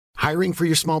Hiring for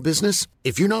your small business?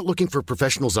 If you're not looking for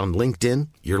professionals on LinkedIn,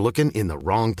 you're looking in the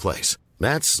wrong place.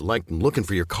 That's like looking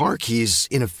for your car keys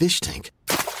in a fish tank.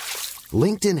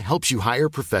 LinkedIn helps you hire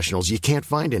professionals you can't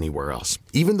find anywhere else,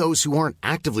 even those who aren't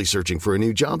actively searching for a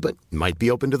new job but might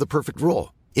be open to the perfect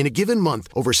role. In a given month,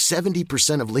 over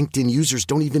 70% of LinkedIn users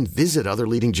don't even visit other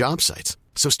leading job sites.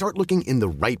 So start looking in the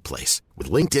right place.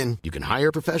 With LinkedIn, you can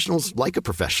hire professionals like a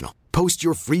professional. Post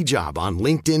your free job on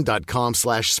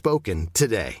linkedin.com/spoken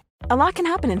today. A lot can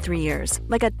happen in 3 years,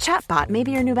 like a chatbot may be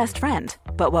your new best friend.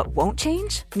 But what won't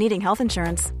change? Needing health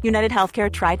insurance. United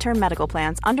Healthcare Tri-Term Medical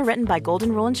Plans, underwritten by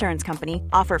Golden Rule Insurance Company,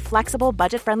 offer flexible,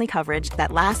 budget-friendly coverage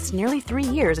that lasts nearly 3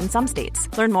 years in some states.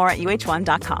 Learn more at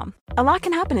uh1.com. A lot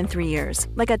can happen in 3 years,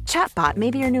 like a chatbot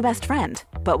may be your new best friend.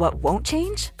 But what won't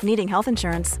change? Needing health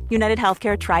insurance. United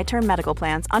Healthcare Tri-Term Medical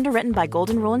Plans, underwritten by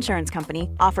Golden Rule Insurance Company,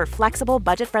 offer flexible,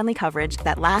 budget-friendly coverage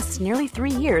that lasts nearly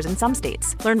 3 years in some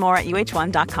states. Learn more at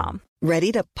uh1.com.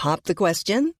 Ready to pop the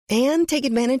question and take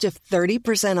advantage of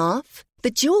 30% off?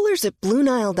 The jewelers at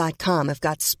BlueNile.com have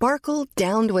got sparkle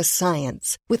down to a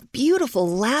science with beautiful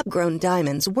lab-grown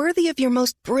diamonds worthy of your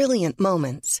most brilliant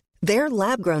moments. Their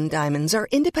lab-grown diamonds are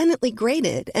independently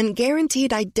graded and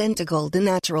guaranteed identical to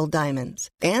natural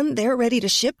diamonds. And they're ready to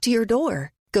ship to your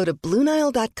door. Go to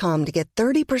BlueNile.com to get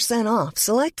 30% off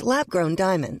select lab-grown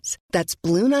diamonds. That's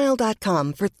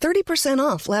BlueNile.com for 30%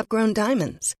 off lab-grown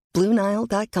diamonds.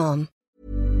 BlueNile.com.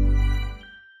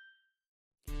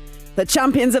 The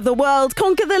champions of the world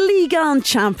conquer the Ligue 1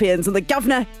 champions and the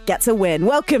governor gets a win.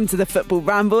 Welcome to the Football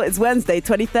Ramble. It's Wednesday,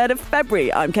 23rd of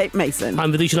February. I'm Kate Mason.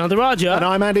 I'm Vidushan Nandaraja. And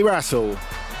I'm Andy Russell.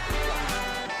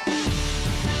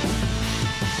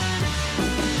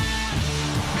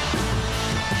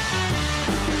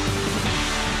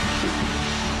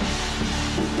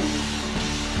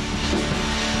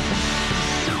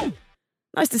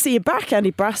 Nice to see you back,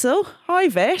 Andy Brassel. Hi,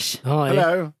 Vish. Hi.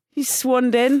 Hello. You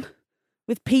swanned in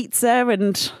with pizza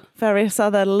and various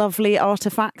other lovely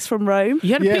artefacts from Rome.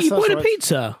 You had Yes, you bought that's a right.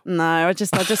 pizza? No,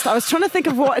 I was trying to think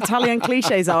of what Italian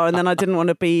cliches are, and then I didn't want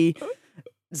to be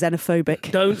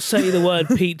xenophobic. Don't say the word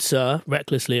pizza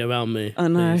recklessly around me. I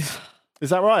know. please. Is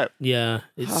that right? Yeah,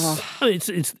 I mean,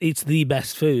 it's the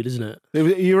best food, isn't it?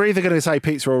 You were either going to say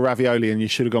pizza or ravioli, and you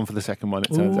should have gone for the second one,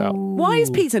 it turns out. Why is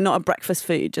pizza not a breakfast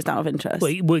food, just out of interest? Well,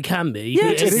 it can be. Yeah, can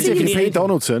it eat just It is if anything. you Pete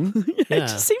Donaldson. It Yeah.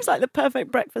 just seems like the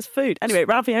perfect breakfast food. Anyway,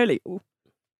 ravioli. Ooh.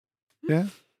 Yeah,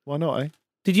 why not, eh?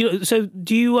 Do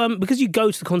you because you go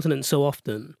to the continent so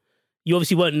often, you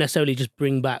obviously won't necessarily just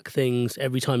bring back things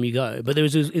every time you go. But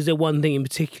is there one thing in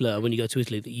particular when you go to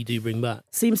Italy that you do bring back?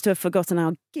 Seems to have forgotten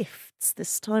our gifts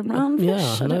this time round. Yeah,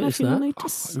 Vish. I don't know if noticed you that.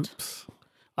 noticed. Oops.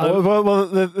 Well,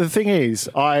 the thing is,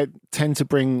 I tend to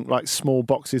bring like small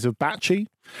boxes of baci.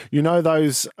 You know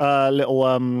those little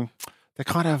they're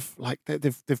kind of like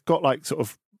they've got like sort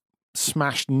of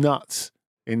smashed nuts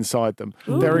inside them.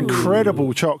 They're Ooh.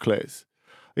 incredible chocolates.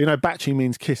 You know, baci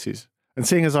means kisses. And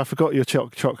seeing as I forgot your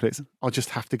chocolates, I'll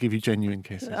just have to give you genuine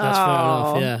kisses. That's fair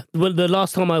Oh. enough. Yeah. Well, the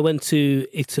last time I went to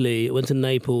Italy, I went to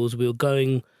Naples. We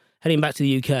were heading back to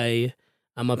the UK,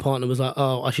 and my partner was like,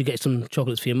 "Oh, I should get some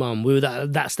chocolates for your mum." We were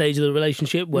at that stage of the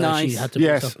relationship where she Nice. had to bring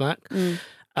Yes. stuff back.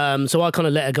 Mm. So I kind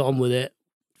of let her get on with it.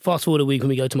 Fast forward a week when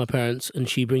we go to my parents, and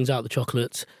she brings out the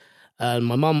chocolates. And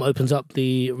my mum opens up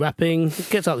the wrapping,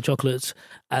 gets out the chocolates,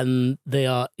 and they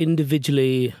are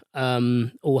individually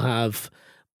all have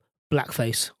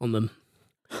blackface on them.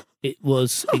 It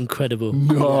was incredible.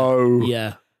 No.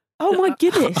 Yeah. Oh my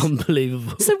goodness.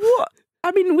 Unbelievable. So what?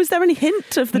 I mean, was there any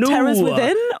hint of the terrors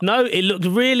within? No, it looked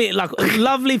really like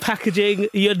lovely packaging.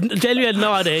 You genuinely had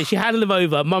no idea. She handed them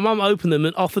over. My mum opened them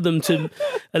and offered them to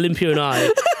Olympia and I.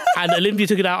 And Olympia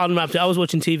took it out, unwrapped it. I was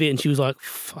watching TV and she was like,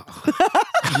 fuck,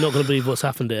 I'm not going to believe what's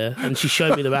happened here. And she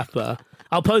showed me the wrapper.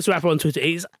 I'll post the wrapper on Twitter.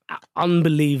 It's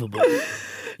unbelievable.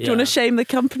 Do you want to shame the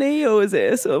company, or is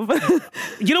it a sort of...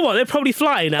 You know what? They're probably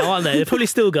flying now, aren't they? They're probably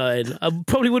still going. I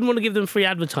probably wouldn't want to give them free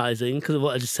advertising because of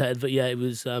what I just said. But yeah, it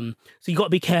was... So you got to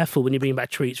be careful when you're bringing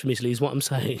back treats from Italy is what I'm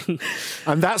saying.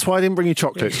 And that's why I didn't bring you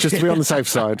chocolates, just to be on the safe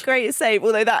side. Great save,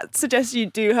 although that suggests you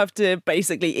do have to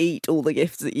basically eat all the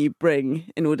gifts that you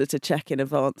bring in order to check in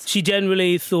advance. She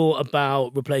generally thought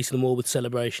about replacing them all with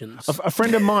celebrations. A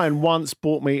friend of mine once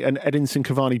bought me an Edinson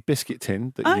Cavani biscuit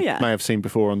tin that you may have seen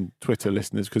before on Twitter,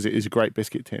 listeners, because it is a great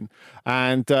biscuit tin.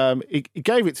 And he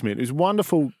gave it to me. It was a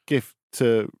wonderful gift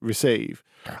to receive.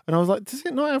 And I was like, does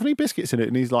it not have any biscuits in it?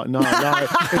 And he's like, no,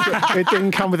 it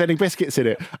didn't come with any biscuits in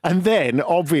it. And then,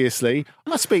 obviously,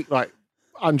 I speak like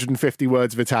 150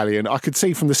 words of Italian. I could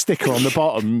see from the sticker on the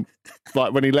bottom,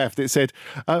 like when he left, it said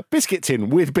biscuit tin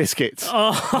with biscuits.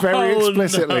 Very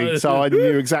explicitly. No. So I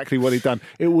knew exactly what he'd done.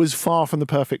 It was far from the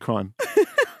perfect crime.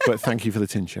 But thank you for the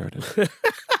tin, Sheridan.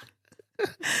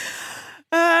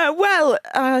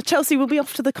 Chelsea will be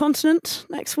off to the continent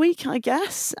next week, I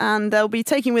guess, and they'll be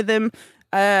taking with them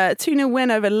a 2-0 win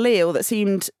over Lille that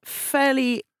seemed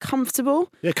fairly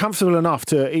comfortable. Yeah, comfortable enough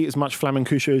to eat as much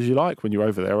flamencuche as you like when you're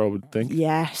over there, I would think.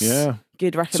 Yes. Yeah.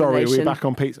 Good recommendation. Sorry, we're back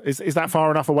on pizza. Is that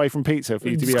far enough away from pizza for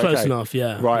you to be okay? Close enough,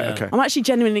 yeah. Right, yeah. okay. I'm actually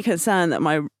genuinely concerned that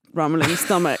my rumbling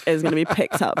stomach is going to be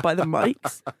picked up by the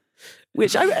mics.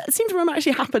 Which I seem to remember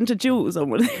actually happened to Jules on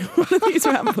one of these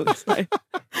rambles. So,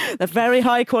 they're very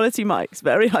high quality mics,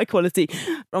 very high quality.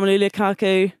 Romelu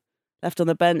Lukaku left on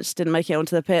the bench, didn't make it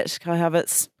onto the pitch. Kai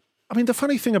Havertz. I mean, the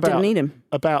funny thing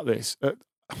about this,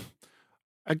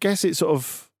 I guess it's sort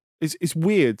of it's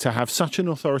weird to have such an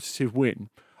authoritative win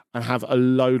and have a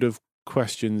load of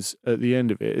questions at the end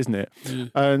of it, isn't it?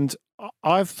 Mm. And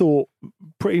I've thought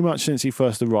pretty much since he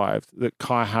first arrived that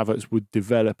Kai Havertz would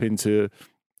develop into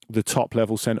the top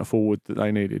level centre forward that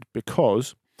they needed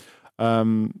because,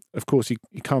 of course, he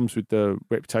comes with the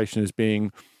reputation as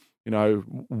being,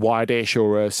 wide-ish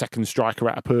or a second striker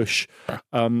at a push.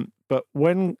 But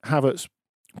when Havertz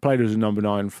played as a number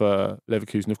 9 for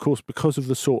Leverkusen, of course, because of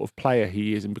the sort of player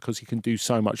he is and because he can do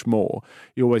so much more,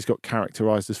 he always got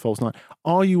characterised as false 9.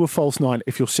 Are you a false 9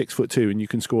 if you're 6'2" and you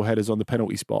can score headers on the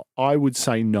penalty spot? I would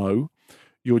say no.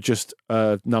 You're just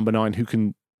a number 9 who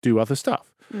can do other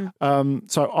stuff.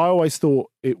 Mm. So I always thought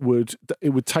it would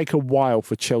take a while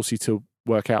for Chelsea to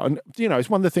work out. And, it's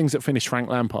one of the things that finished Frank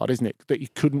Lampard, isn't it? That you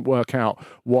couldn't work out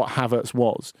what Havertz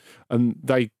was. And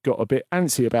they got a bit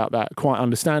antsy about that, quite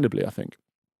understandably, I think.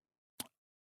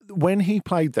 When he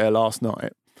played there last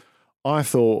night, I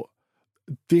thought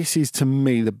this is, to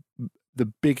me,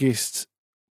 the biggest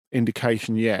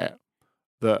indication yet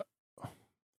that,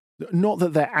 not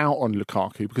that they're out on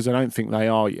Lukaku, because I don't think they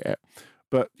are yet,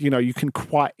 but, you can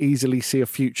quite easily see a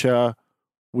future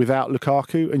without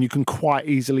Lukaku, and you can quite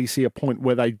easily see a point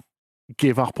where they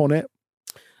give up on it,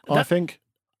 I think.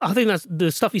 I think that's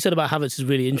the stuff you said about Havertz is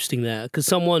really interesting there, because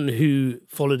someone who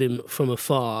followed him from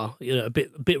afar, a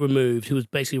bit removed, who was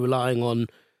basically relying on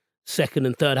second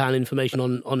and third hand information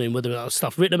on him, whether that was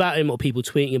stuff written about him or people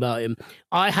tweeting about him.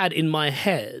 I had in my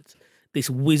head this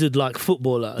wizard-like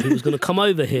footballer who was going to come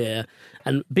over here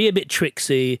and be a bit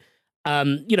tricksy,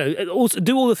 also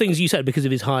do all the things you said because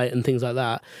of his height and things like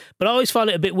that. But I always found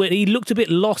it a bit weird. He looked a bit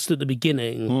lost at the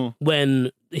beginning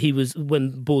when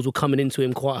balls were coming into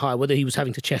him quite high, whether he was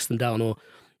having to chest them down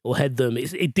or head them.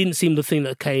 It didn't seem the thing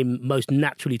that came most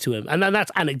naturally to him. And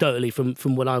that's anecdotally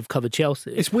from when I've covered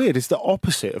Chelsea. It's weird. It's the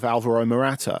opposite of Alvaro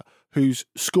Morata, who's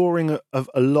scoring a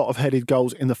lot of headed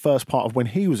goals in the first part of when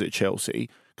he was at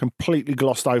Chelsea, completely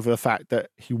glossed over the fact that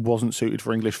he wasn't suited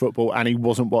for English football and he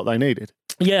wasn't what they needed.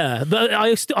 Yeah, but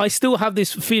I still have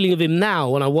this feeling of him now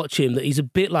when I watch him that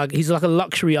he's like a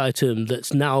luxury item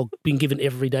that's now been given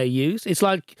everyday use. It's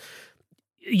like,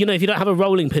 if you don't have a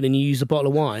rolling pin and you use a bottle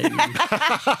of wine,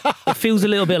 it feels a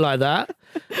little bit like that.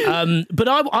 But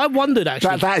I wondered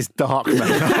actually. That is dark,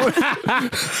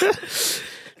 man.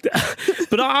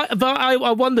 But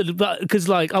I wondered because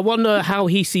I wonder how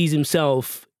he sees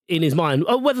himself in his mind,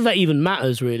 or whether that even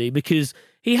matters really, because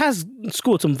he has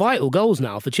scored some vital goals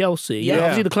now for Chelsea. Yeah.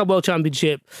 Obviously the Club World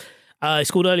Championship. He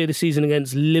scored earlier this season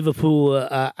against Liverpool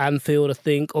at Anfield, I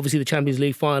think. Obviously the Champions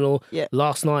League final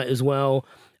last night as well.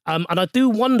 And I do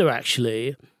wonder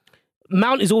actually,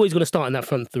 Mount is always going to start in that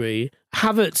front three.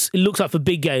 Havertz, it looks like for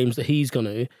big games that he's going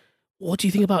to. What do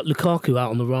you think about Lukaku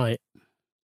out on the right?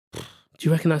 Do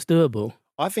you reckon that's doable?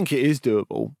 I think it is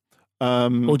doable.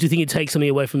 Or do you think it takes something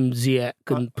away from Ziyech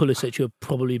and Pulisic, who are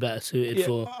probably better suited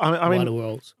for wider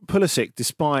worlds? Pulisic,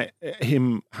 despite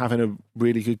him having a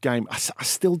really good game, I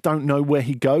still don't know where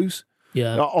he goes.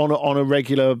 Yeah, on a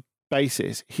regular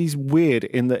basis, he's weird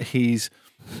in that he's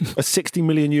a 60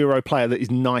 million euro player that is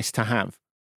nice to have.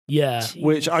 Yeah,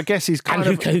 which I guess is kind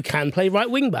of who can play right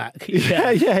wing back.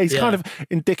 Yeah, he's kind of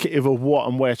indicative of what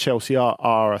and where Chelsea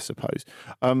are, I suppose.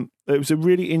 It was a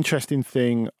really interesting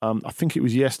thing. I think it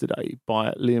was yesterday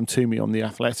by Liam Toomey on The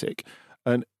Athletic,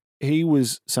 and he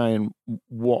was saying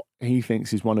what he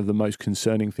thinks is one of the most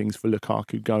concerning things for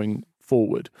Lukaku going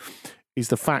forward is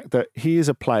the fact that he is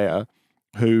a player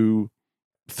who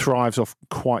thrives off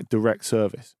quite direct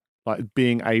service, like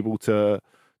being able to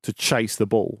chase the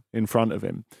ball in front of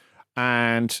him.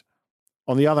 And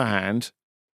on the other hand,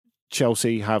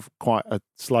 Chelsea have quite a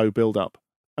slow build-up.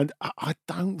 And I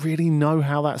don't really know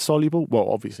how that's soluble. Well,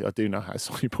 obviously, I do know how it's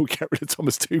soluble. Get rid of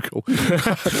Thomas Tuchel.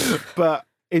 But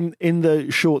in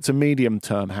the short to medium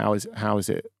term, how is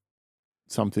it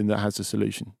something that has a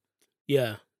solution?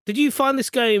 Yeah. Did you find this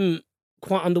game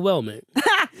quite underwhelming?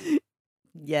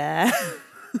 Yeah.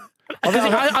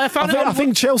 I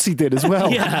think Chelsea did as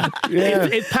well. Yeah.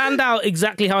 It panned out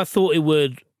exactly how I thought it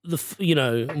would. Do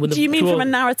you mean from a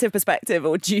narrative perspective,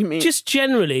 or do you mean just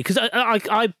generally? Because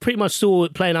I pretty much saw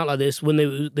it playing out like this when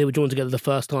they were drawn together the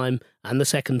first time and the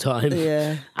second time.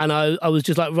 Yeah, and I was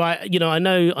just like, right, I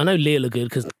know Lille are good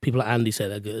because people like Andy say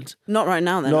they're good. Not right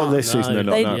now, they're not this season.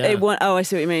 They're not. They won. Oh, I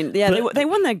see what you mean. Yeah, they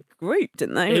won their group,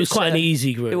 didn't they? It was quite an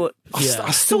easy group.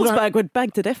 Salzburg would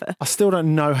beg to differ. I still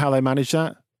don't know how they managed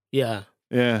that. Yeah.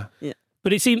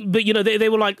 But it seemed, they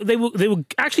were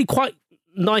actually quite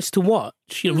nice to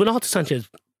watch. Renato Sanchez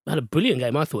had a brilliant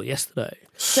game, I thought, yesterday.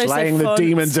 Slaying the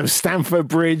demons of Stamford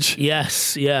Bridge.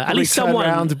 Yes, yeah. At least someone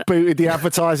around, booted the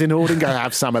advertising order and go,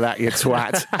 have some of that, you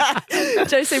twat.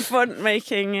 Jose Font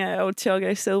making old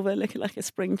Thiago Silva looking like a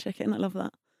spring chicken. I love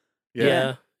that.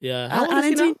 Yeah. How old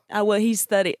is he now? Well, he's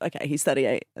 30. Okay, he's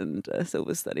 38 and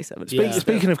Silva's 37.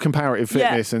 Speaking of comparative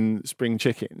fitness and spring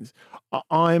chickens,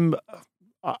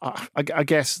 I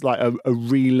guess like a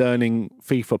relearning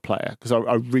FIFA player, because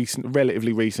I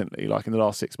relatively recently, like in the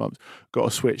last 6 months, got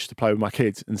a Switch to play with my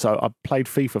kids, and so I played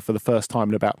FIFA for the first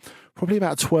time in probably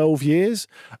about 12 years.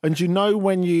 And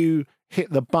when you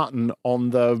hit the button on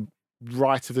the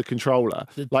right of the controller,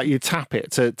 like you tap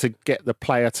it to get the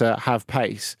player to have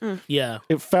pace. Yeah,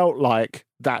 it felt like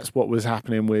that's what was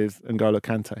happening with N'Golo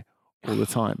Kante all the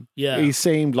time. Yeah, he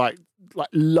seemed like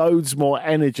loads more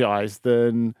energized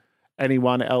than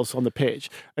anyone else on the pitch,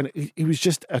 and he was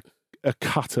just a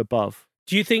cut above.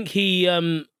 Do you think he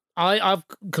I've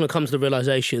kind of come to the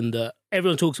realization that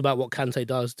everyone talks about what Kante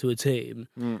does to a team.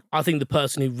 I think the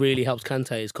person who really helps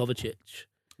Kante is Kovacic.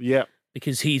 Yeah,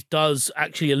 because he does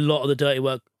actually a lot of the dirty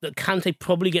work that Kante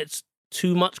probably gets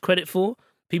too much credit for.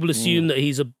 People assume that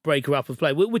he's a breaker up of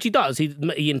play, which he does. He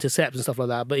intercepts and stuff like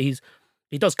that, but he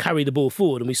does carry the ball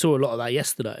forward, and we saw a lot of that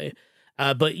yesterday.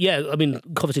 But yeah, I mean,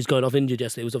 Kovacic going off injured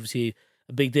yesterday was obviously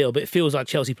a big deal, but it feels like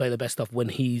Chelsea play their best stuff when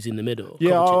he's in the middle.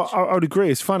 Yeah, I would agree.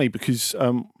 It's funny because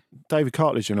David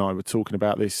Cartledge and I were talking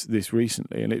about this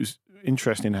recently, and it was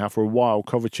interesting how for a while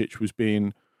Kovacic was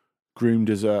being groomed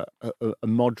as a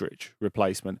Modric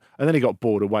replacement, and then he got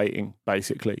bored of waiting,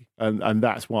 basically, and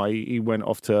that's why he went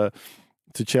off to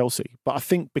Chelsea. But I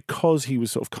think because he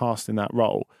was sort of cast in that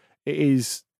role, it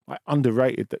is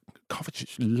underrated that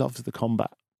Kovacic loves the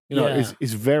combat.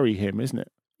 It's very him, isn't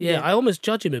it? Yeah, I almost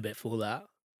judge him a bit for that.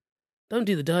 Don't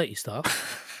do the dirty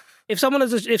stuff. If someone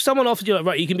offers you, like,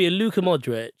 right, you can be a Luka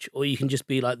Modric, or you can just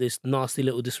be like this nasty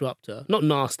little disruptor. Not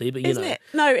nasty, but isn't it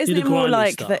more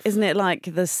like that? Isn't it like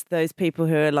those people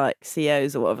who are like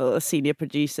CEOs or whatever, or senior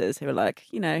producers who are like,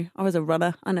 I was a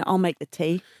runner, and I'll make the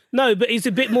tea. No, but it's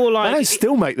a bit more like... They don't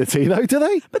still make the tea, though, do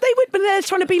they? But they would. But they're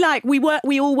trying to be like, we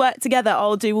all work together.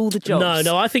 I'll do all the jobs.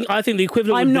 No. I think the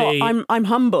equivalent would be... I'm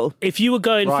humble. If you were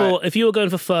going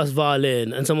for first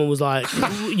violin, and someone was like,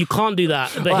 you can't do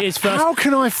that. But here's first. How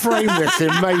can I frame this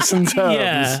in Mason terms?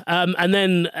 Yeah, and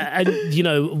then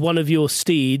one of your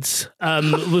steeds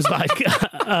was like,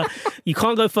 you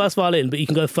can't go first violin, but you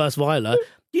can go first viola.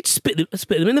 You'd spit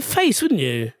them in the face, wouldn't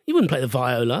you? You wouldn't play the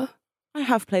viola. I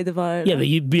have played the viola.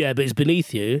 Yeah, but it's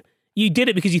beneath you. You did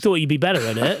it because you thought you'd be better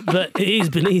at it, but it is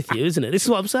beneath you, isn't it? This is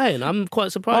what I'm saying. I'm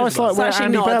quite surprised. Oh, it's like where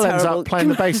Andy Bell ends up playing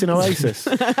the bass in Oasis.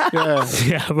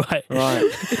 Yeah, right.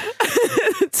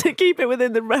 To keep it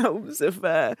within the realms of...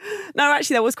 No,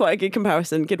 actually, that was quite a good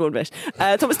comparison. Good one, Bish.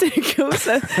 Thomas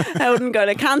Tuchel held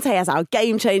N'Golo Kante as our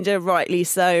game changer, rightly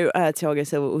so. Thiago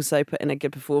Silva also put in a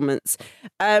good performance.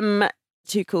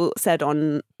 Tuchel said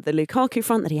on the Lukaku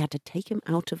front that he had to take him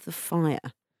out of the fire.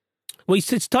 Well, he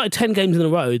started 10 games in a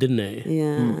row, didn't he?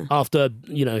 Yeah. After,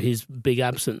 his big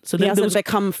absence. So he hasn't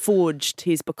become forged.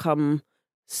 He's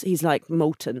like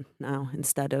molten now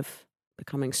instead of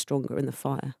becoming stronger in the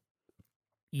fire.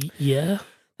 Yeah.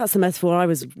 That's the metaphor I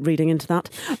was reading into that.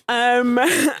 And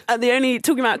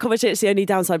talking about Kovacic, the only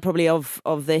downside probably of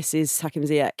this is Hakim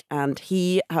Ziyech, and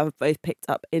he have both picked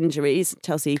up injuries.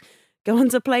 Chelsea go on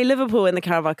to play Liverpool in the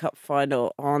Carabao Cup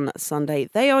final on Sunday.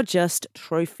 They are just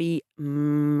trophy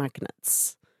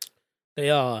magnets. They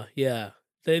are, yeah.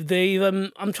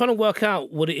 I'm trying to work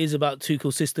out what it is about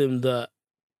Tuchel's system that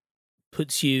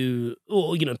puts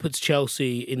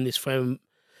Chelsea in this frame,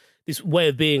 this way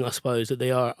of being, I suppose, that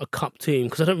they are a cup team.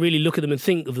 Because I don't really look at them and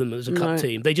think of them as a cup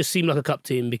team. They just seem like a cup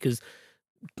team because,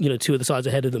 two of the sides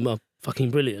ahead of them are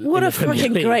fucking brilliant. What a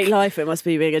fucking great life it must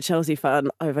be being a Chelsea fan.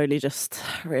 I've only just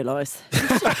realised.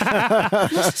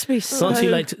 Not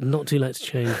too late to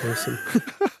change, Wilson.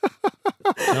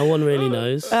 No one really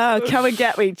knows. Oh, come and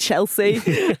get me, Chelsea.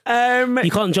 You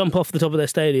can't jump off the top of their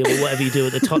stadium or whatever you do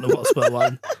at the Tottenham Hotspur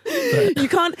one. But you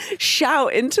can't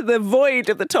shout into the void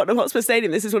of the Tottenham Hotspur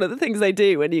Stadium. This is one of the things they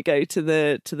do when you go to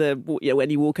the when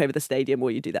you walk over the stadium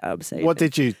or you do that stadium. What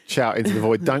did you shout into the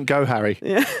void? Don't go, Harry.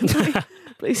 Yeah.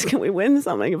 Please, can we win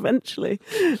something eventually?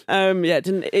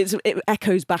 It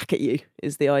echoes back at you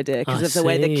is the idea because of the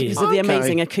way because of the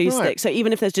amazing acoustics. Right. So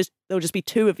even if there'll just be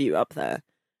two of you up there,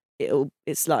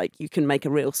 it's like you can make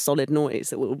a real solid noise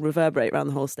that will reverberate around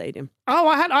the whole stadium. Oh,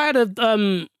 I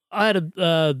had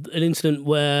an incident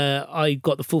where I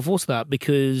got the full force of that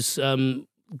because game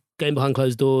behind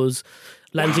closed doors.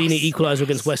 Lanzini equaliser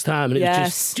against West Ham, and it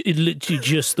was literally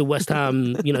just the West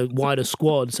Ham, wider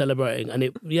squad celebrating, and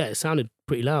it sounded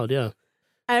pretty loud, yeah.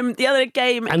 The other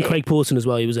game, and Craig Pawson as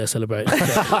well, he was there celebrating.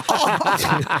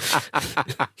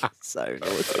 So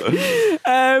naughty.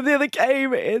 The other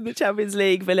game in the Champions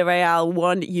League, Villarreal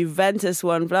won, Juventus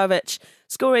won. Vlahovic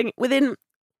scoring within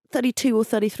 32 or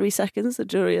 33 seconds. The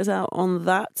jury is out on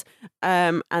that,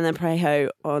 and then Parejo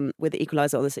with the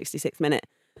equaliser on the 66th minute.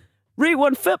 Route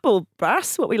 1 football,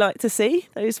 Brass, what we like to see.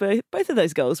 Those were both of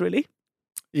those goals, really.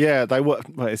 Yeah, they were.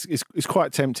 Well, it's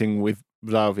quite tempting with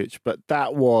Vlahovic, but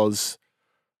that was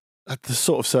the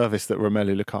sort of service that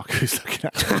Romelu Lukaku is looking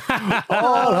at.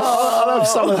 I love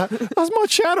some of that. That's my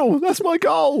channel. That's my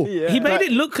goal. Yeah. He made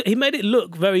it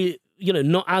look very,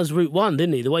 not as Route 1,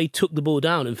 didn't he? The way he took the ball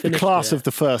down and finished. The class of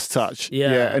the first touch.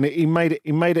 Yeah, and he made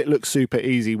it look super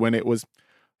easy when it was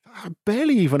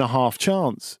barely even a half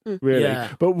chance, really.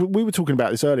 Yeah. But we were talking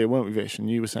about this earlier, weren't we, Vish? And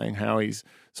you were saying how he's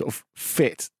sort of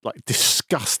fit, like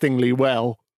disgustingly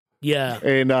well. Yeah.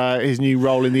 In his new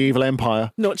role in the Evil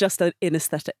Empire. Not just in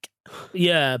aesthetic.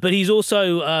 Yeah, but he's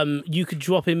also, you could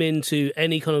drop him into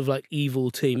any kind of like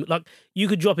evil team. Like you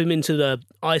could drop him into the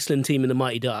Iceland team in the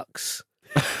Mighty Ducks.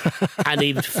 And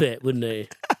he would fit, wouldn't he?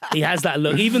 He has that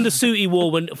look. Even the suit he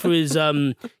wore for his,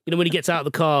 when he gets out of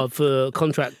the car for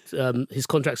his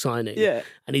contract signing,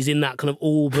 and he's in that kind of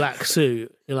all black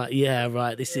suit. You're like, yeah,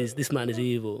 right. This man is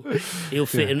evil. He'll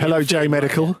fit in. Hello, J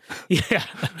Medical. Yeah.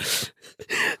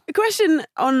 The question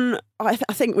I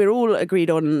think we're all agreed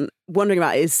on wondering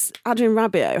about is Adrien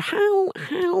Rabiot.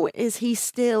 How is he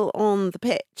still on the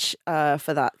pitch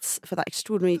for that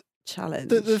extraordinary challenge?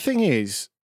 The thing is,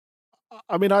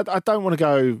 I mean, I don't want to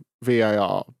go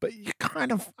VAR, but you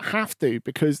kind of have to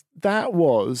because that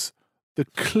was the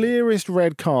clearest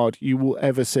red card you will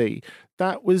ever see.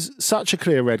 That was such a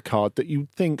clear red card that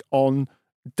you'd think on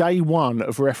day one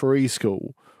of referee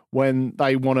school when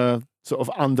they want to sort of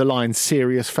underline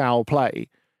serious foul play.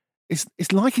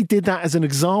 It's like he did that as an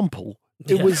example.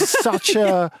 It was such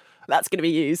a... That's going to be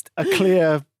used. A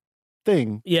clear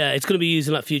thing. Yeah, it's going to be used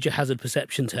in like future hazard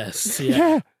perception tests.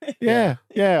 Yeah.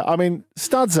 I mean,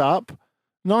 studs up,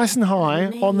 nice and high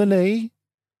on the knee.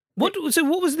 What was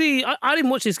the? I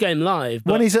didn't watch this game live.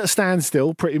 But when he's at a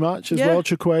standstill, pretty much as well,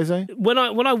 Chukwueze. When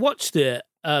I watched it,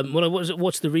 when I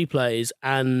watched the replays,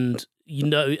 and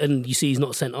you see he's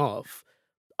not sent off,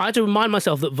 I had to remind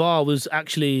myself that VAR was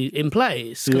actually in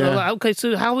place. I was like, okay,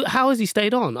 so how has he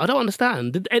stayed on? I don't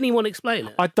understand. Did anyone explain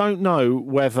it? I don't know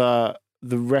whether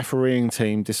the refereeing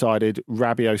team decided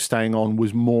Rabiot staying on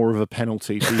was more of a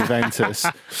penalty for Juventus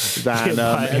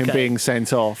than him being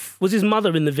sent off. Was his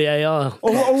mother in the VAR?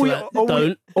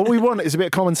 All we want is a bit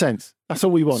of common sense. That's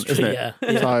all we want, isn't it?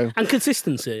 Yeah. So, and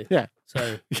consistency. Yeah.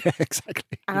 So yeah,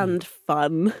 exactly. And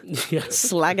fun. Yeah.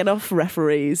 Slagging off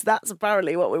referees. That's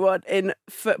apparently what we want in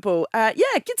football. Good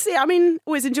to see. I mean,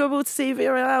 always enjoyable to see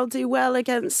Villarreal do well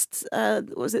against,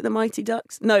 was it the Mighty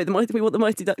Ducks? No, we want the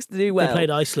Mighty Ducks to do well. They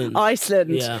played Iceland.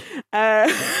 Yeah.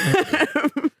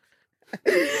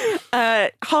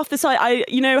 Half the size.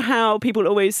 You know how people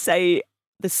always say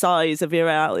the size of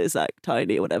Villarreal is like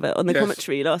tiny or whatever. On the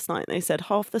commentary last night, they said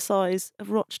half the size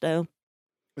of Rochdale.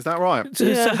 Is that right?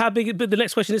 So how big? But the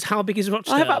next question is, how big is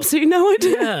Rochdale? I have absolutely no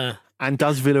idea. Yeah. And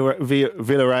does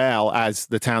Villarreal, as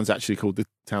the town's actually called, the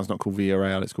town's not called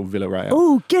Villarreal, it's called Villarreal.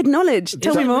 Oh, good knowledge.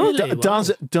 Tell me more. Really?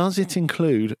 Does it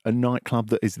include a nightclub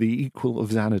that is the equal of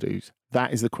Xanadu's?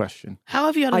 That is the question. How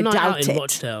have you had a night out in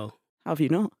Rochdale? How have you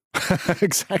not?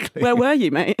 Exactly. Where were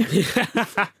you, mate?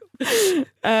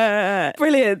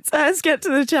 Brilliant. Let's get to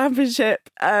the Championship,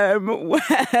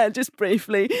 where just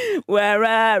briefly,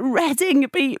 where Reading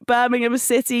beat Birmingham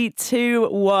City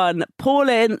 2-1. Paul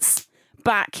Ince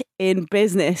back in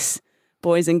business,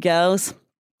 boys and girls.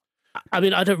 I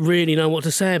mean, I don't really know what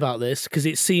to say about this because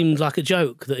it seemed like a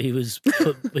joke that he was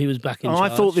back in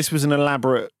charge. I thought this was an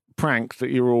elaborate prank that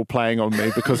you were all playing on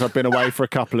me because I've been away for a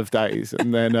couple of days,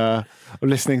 and then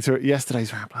listening to it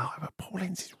yesterday's round. But Paul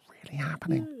Ince is actually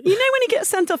happening? You know when he gets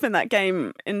sent off in that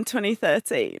game in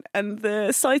 2013 and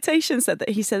the citation said that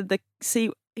he said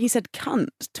cunt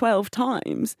 12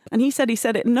 times and he said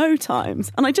it no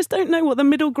times. And I just don't know what the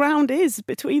middle ground is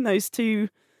between those two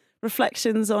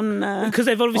reflections on because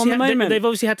they've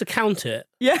obviously had to count it.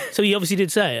 Yeah. So he obviously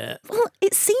did say it. Well,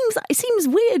 it seems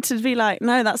weird to be like,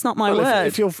 no, that's not my word.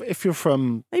 If you're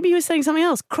from, maybe he was saying something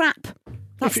else. Crap.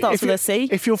 That starts with a C.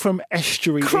 If you're from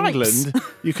Estuary, England,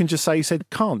 you can just say you said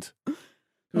can't.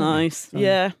 Nice.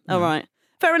 Yeah. All right.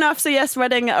 Fair enough. So yes,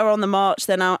 Reading are on the march.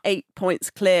 They're now 8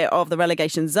 points clear of the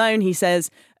relegation zone. He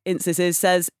says,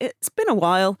 says, it's been a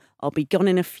while. I'll be gone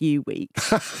in a few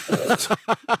weeks. That's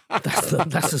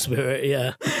the spirit,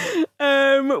 yeah.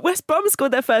 West Brom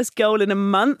scored their first goal in a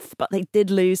month, but they did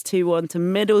lose 2-1 to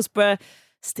Middlesbrough.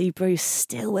 Steve Bruce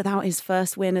still without his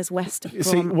first win as West Brom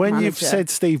See, when manager. You've said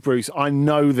Steve Bruce, I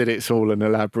know that it's all an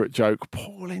elaborate joke.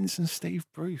 Paul Ince and Steve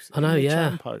Bruce. I know, yeah.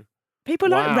 Tempo. People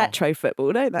like retro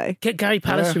football, don't they? Get Gary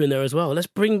Pallister in there as well. Let's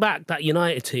bring back that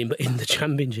United team, but in the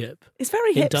Championship. It's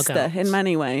very hipster in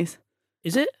many ways.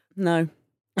 Is it? No.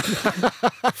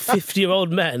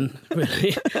 50-year-old men,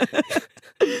 really?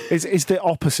 It's the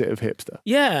opposite of hipster.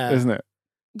 Yeah. Isn't it?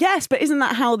 Yes, but isn't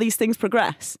that how these things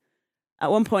progress? At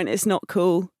one point, it's not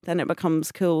cool, then it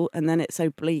becomes cool, and then it's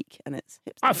so bleak and it's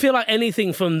hipster. I feel like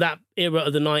anything from that era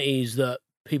of the 90s that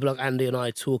people like Andy and I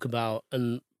talk about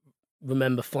and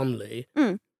remember fondly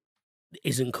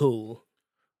isn't cool.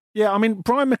 Yeah, I mean,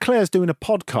 Brian McClare's doing a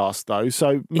podcast, though,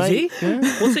 so... Is he? Yeah.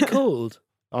 What's it called?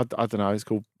 I don't know, it's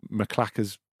called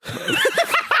McClacker's...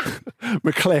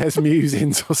 McClare's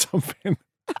Musings or something.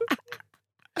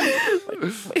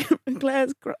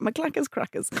 McClacker's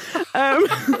Crackers.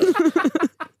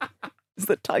 Is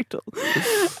the title.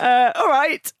 All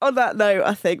right. On that note,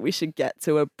 I think we should get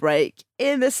to a break.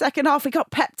 In the second half, we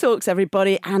got pep talks,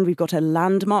 everybody, and we've got a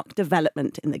landmark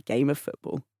development in the game of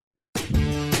football.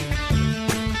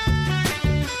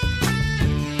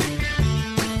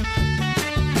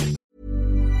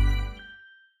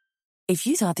 If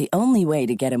you thought the only way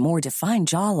to get a more defined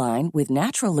jawline with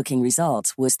natural-looking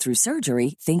results was through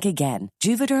surgery, think again.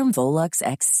 Juvederm Volux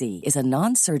XC is a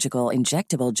non-surgical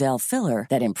injectable gel filler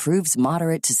that improves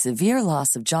moderate to severe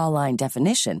loss of jawline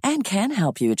definition and can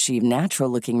help you achieve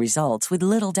natural-looking results with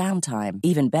little downtime.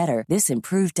 Even better, this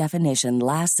improved definition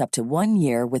lasts up to 1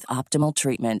 year with optimal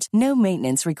treatment. No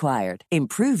maintenance required.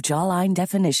 Improve jawline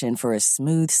definition for a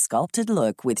smooth, sculpted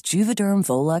look with Juvederm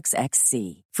Volux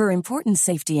XC. For important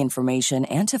safety information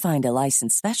and to find a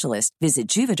licensed specialist, visit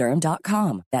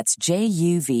Juvederm.com. That's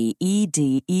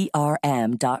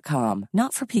JUVEDERM.com.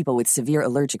 Not for people with severe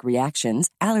allergic reactions,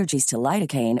 allergies to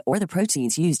lidocaine, or the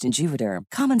proteins used in Juvederm.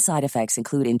 Common side effects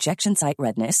include injection site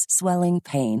redness, swelling,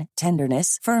 pain,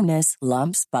 tenderness, firmness,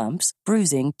 lumps, bumps,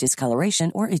 bruising,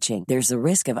 discoloration, or itching. There's a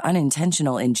risk of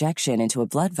unintentional injection into a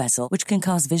blood vessel, which can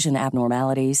cause vision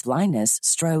abnormalities, blindness,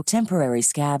 stroke, temporary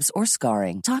scabs, or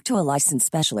scarring. Talk to a licensed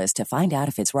specialist to find out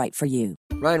if it's right for you.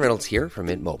 Ryan Reynolds here from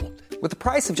Mint Mobile. With the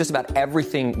price of just about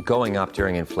everything going up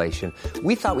during inflation,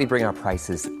 we thought we'd bring our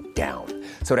prices down.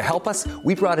 So to help us,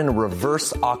 we brought in a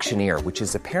reverse auctioneer, which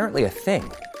is apparently a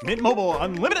thing. Mint Mobile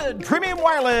Unlimited Premium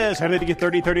Wireless. How to get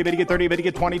 30, 30, bit to get 30, bit to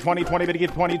get 20, 20, 20, bit to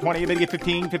get 20, 20, bit to get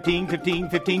 15, 15, 15,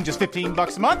 15, just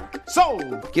 $15 a month?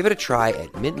 Sold! Give it a try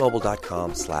at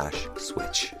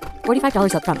mintmobile.com/switch.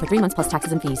 $45 up front for 3 months plus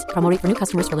taxes and fees. Promo rate for new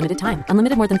customers for limited time.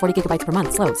 Unlimited more than 40 gigabytes per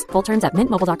month. Slows full terms at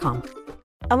mintmobile.com.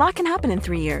 A lot can happen in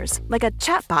 3 years, like a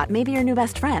chatbot may be your new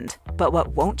best friend. But what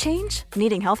won't change?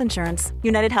 Needing health insurance.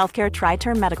 United Healthcare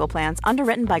Tri-Term Medical Plans,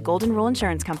 underwritten by Golden Rule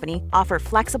Insurance Company, offer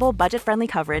flexible, budget-friendly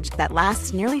coverage that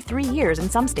lasts nearly 3 years in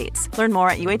some states. Learn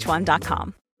more at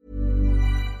uh1.com.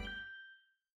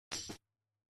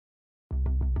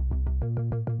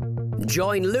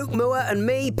 Join Luke Moore and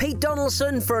me, Pete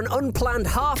Donaldson, for an unplanned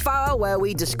half hour where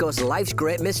we discuss life's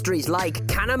great mysteries like,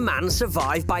 can a man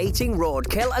survive by eating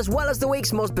roadkill, as well as the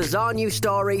week's most bizarre news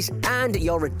stories and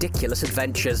your ridiculous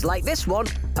adventures, like this one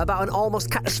about an almost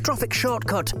catastrophic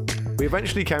shortcut. We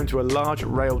eventually came to a large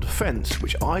railed fence,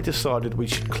 which I decided we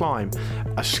should climb,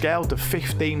 a scaled to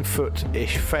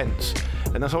 15-foot-ish fence.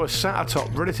 And as I was sat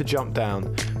atop, ready to jump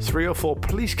down, 3 or 4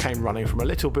 police came running from a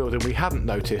little building we hadn't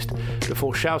noticed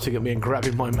before shouting at me and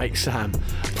grabbing my mate Sam.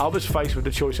 I was faced with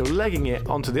the choice of legging it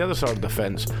onto the other side of the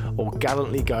fence or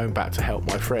gallantly going back to help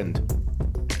my friend.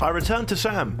 I returned to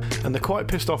Sam, and the quite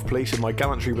pissed off police and my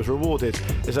gallantry was rewarded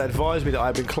as they advised me that I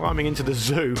had been climbing into the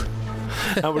zoo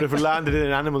and would have landed in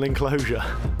an animal enclosure.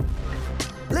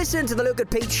 Listen to The Luke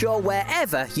and Pete Show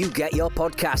wherever you get your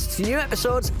podcasts. New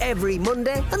episodes every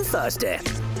Monday and Thursday.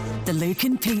 The Luke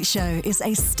and Pete Show is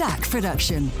a Stack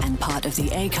production and part of the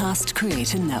Acast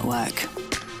Creator Network.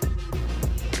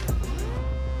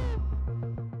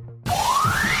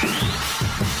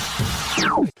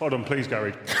 Hold on, please,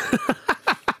 Gary.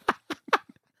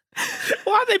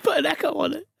 Why have they put an echo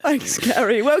on it? Thanks,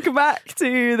 Gary. Welcome back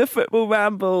to the Football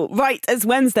Ramble. Right, as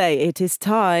Wednesday, it is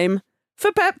time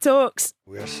for Pep Talks.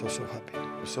 We are so happy.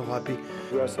 We're so happy.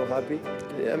 We are so happy.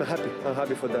 Yeah, I'm happy. I'm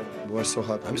happy for that. We are so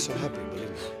happy. I'm so happy, believe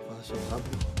me. I'm so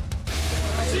happy.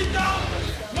 Sit down!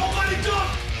 Nobody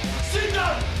talk! Sit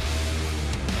down!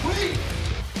 Wait!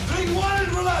 Drink water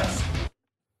and relax!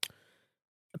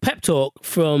 A pep talk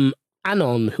from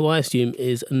Anon, who I assume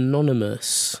is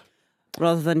anonymous.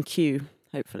 Rather than Q,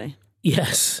 hopefully.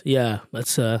 Yes, yeah,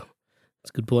 that's a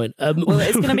good point. Well,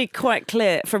 it's going to be quite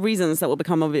clear for reasons that will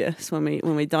become obvious when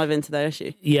we dive into their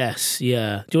issue. Yes,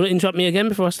 yeah. Do you want to interrupt me again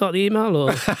before I start the email? Or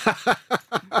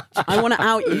I want to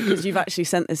out you because you've actually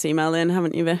sent this email in,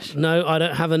 haven't you, Vish? No, I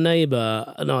don't have a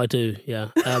neighbour. No, I do, yeah.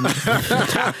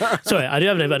 Sorry, I do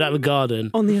have a neighbour. I don't have a garden.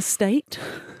 On the estate?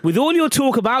 With all your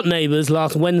talk about neighbours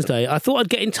last Wednesday, I thought I'd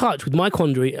get in touch with my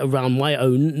quandary around my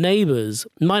own neighbours.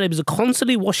 My neighbours are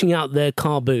constantly washing out their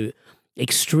car boot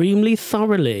extremely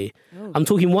thoroughly. Oh. I'm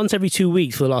talking once every 2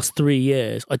 weeks for the last 3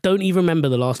 years. I don't even remember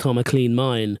the last time I cleaned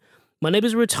mine. My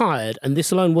neighbours are retired, and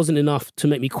this alone wasn't enough to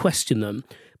make me question them.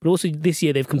 But also this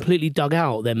year, they've completely dug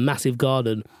out their massive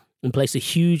garden and placed a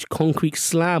huge concrete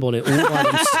slab on it all by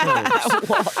themselves.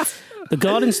 What? The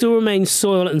garden still remains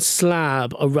soil and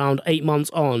slab around 8 months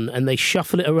on, and they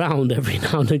shuffle it around every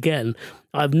now and again.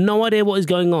 I have no idea what is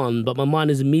going on, but my mind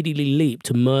has immediately leaped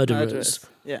to murderers.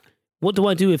 Yeah. What do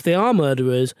I do if they are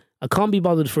murderers? I can't be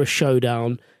bothered for a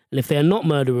showdown. And if they are not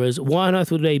murderers, why on earth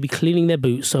would they be cleaning their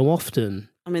boots so often?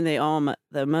 I mean, they're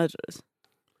murderers.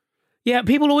 Yeah,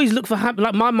 people always look for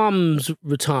like my mum's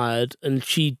retired and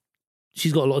she's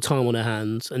got a lot of time on her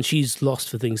hands and she's lost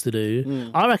for things to do.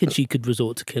 Mm. I reckon she could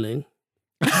resort to killing.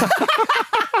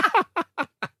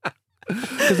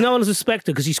 Because no one will suspect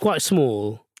her because she's quite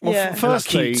small. Well, yeah.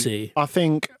 Firstly, I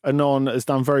think Anon has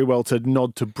done very well to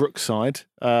nod to Brookside,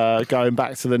 going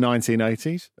back to the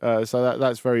 1980s. So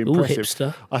that's very impressive. Ooh,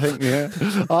 hipster. I think, yeah.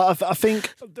 I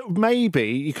think maybe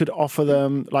you could offer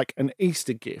them like an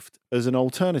Easter gift as an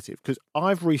alternative, because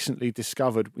I've recently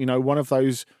discovered, one of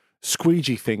those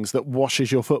squeegee things that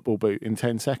washes your football boot in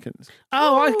 10 seconds.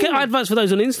 Oh, I get adverts for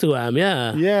those on Instagram,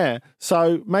 yeah. Yeah.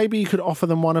 So maybe you could offer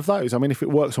them one of those. I mean, if it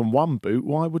works on one boot,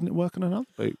 why wouldn't it work on another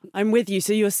boot? I'm with you.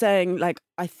 So you're saying,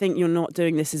 I think you're not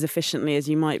doing this as efficiently as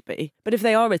you might be. But if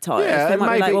they are retired, they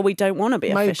might be like, well, we don't want to be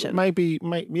efficient. Maybe.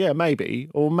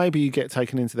 Or maybe you get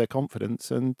taken into their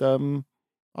confidence and,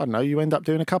 I don't know, you end up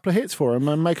doing a couple of hits for them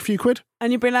and make a few quid.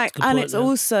 And you'd be like, and it's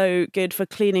also good for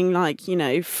cleaning,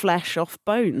 flesh off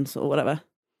bones or whatever.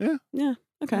 Yeah. Yeah.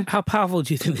 Okay. How powerful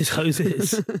do you think this hose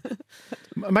is?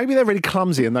 Maybe they're really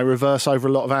clumsy and they reverse over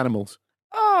a lot of animals.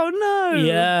 Oh,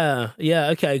 no. Yeah,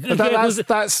 okay. But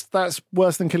that's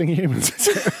worse than killing humans.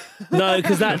 No,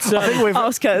 because that's... I think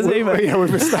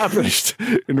we've established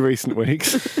in recent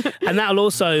weeks. And that'll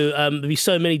also there'll be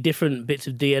so many different bits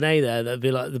of DNA there that'll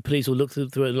be like the police will look through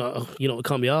it and like, it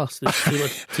can't be asked.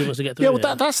 There's too much to get through. Yeah,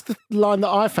 well, that's the line that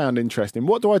I found interesting.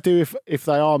 What do I do if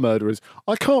they are murderers?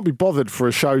 I can't be bothered for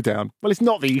a showdown. Well, it's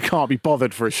not that you can't be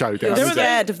bothered for a showdown. You're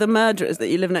scared of the murderers that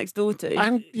you live next door to.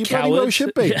 And you bloody well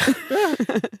should be. Yeah.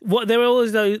 What there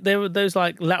were those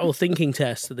like lateral thinking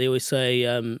tests that they always say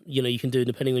you can do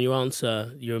depending on your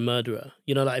answer, you're a murderer.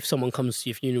 Like if someone comes to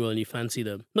your funeral and you fancy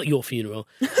them, not your funeral,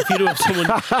 the funeral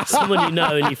of someone you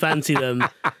know and you fancy them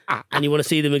and you want to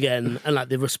see them again, and like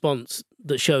the response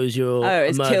that shows you're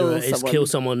a murderer is kill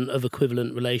someone of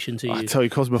equivalent relation to you. I tell you,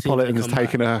 Cosmopolitan has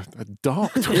taken a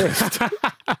dark twist.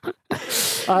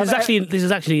 This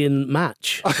is actually in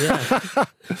Match. Yeah.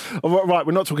 Right,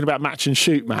 we're not talking about Match and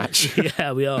Shoot Match.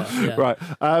 Yeah, we are. Yeah. Right.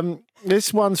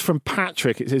 This one's from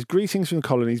Patrick. It says, greetings from the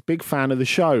colonies, big fan of the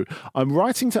show. I'm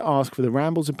writing to ask for the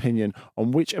Ramble's opinion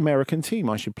on which American team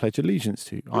I should pledge allegiance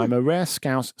to. I'm a rare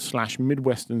Scouse /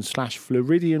 Midwestern /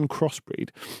 Floridian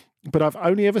crossbreed, but I've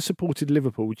only ever supported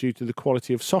Liverpool due to the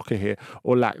quality of soccer here,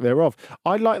 or lack thereof.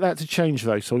 I'd like that to change,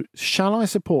 though. So shall I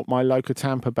support my local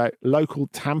Tampa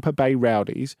Bay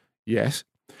Rowdies? Yes.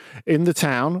 In the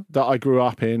town that I grew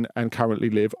up in and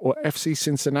currently live, or FC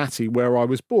Cincinnati, where I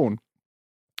was born?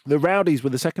 The Rowdies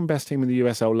were the second best team in the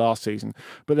USL last season,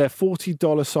 but their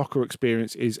 $40 soccer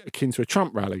experience is akin to a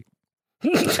Trump rally.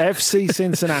 FC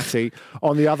Cincinnati,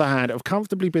 on the other hand, have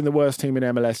comfortably been the worst team in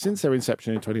MLS since their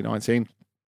inception in 2019.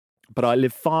 But I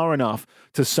live far enough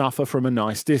to suffer from a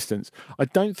nice distance. I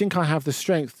don't think I have the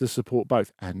strength to support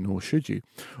both, and nor should you.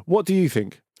 What do you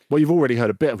think? Well, you've already heard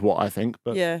a bit of what I think,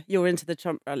 but yeah, you're into the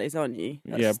Trump rallies, aren't you?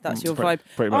 That's your vibe.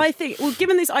 Pretty much. I think. Well,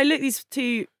 given this, I looked these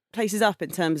two places up in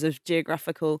terms of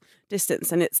geographical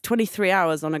distance, and it's 23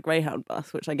 hours on a Greyhound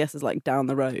bus, which I guess is like down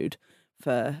the road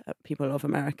for people of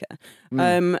America.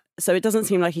 So it doesn't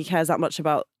seem like he cares that much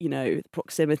about, the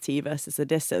proximity versus the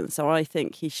distance. So I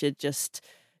think he should just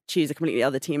choose a completely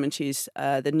other team and choose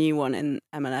the new one in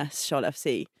MLS, Charlotte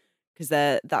FC,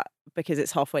 because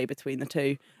it's halfway between the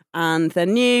two. And they're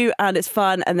new and it's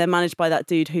fun and they're managed by that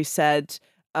dude who said,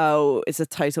 oh, it's a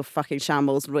total fucking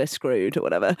shambles, we're screwed or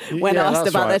whatever, when asked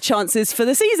about their chances for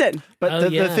the season. But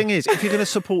the thing is, if you're going to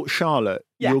support Charlotte,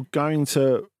 you're going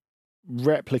to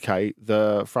replicate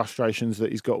the frustrations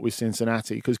that he's got with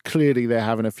Cincinnati, because clearly they're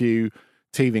having a few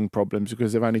teething problems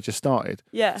because they've only just started.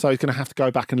 Yeah. So he's going to have to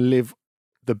go back and live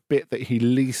the bit that he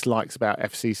least likes about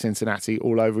FC Cincinnati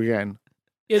all over again.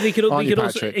 Yeah, he can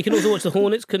also watch the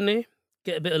Hornets, couldn't he?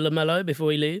 Get a bit of LaMelo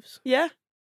before he leaves. Yeah.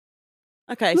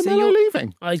 Okay, LaMelo so you're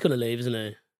leaving. Oh, he's going to leave, isn't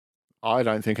he? I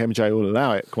don't think MJ will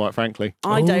allow it, quite frankly.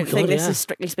 I don't think this is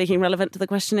strictly speaking relevant to the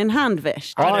question in hand,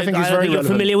 Vish. I think it's very relevant. You're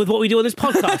familiar with what we do on this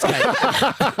podcast,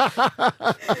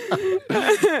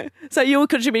 Kate. So your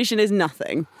contribution is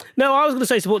nothing. No, I was going to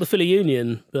say support the Philly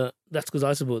Union, but that's because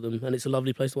I support them, and it's a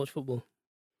lovely place to watch football.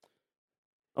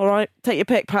 All right, take your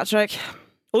pick, Patrick.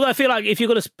 Although I feel like if you're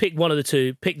going to pick one of the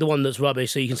two, pick the one that's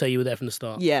rubbish so you can say you were there from the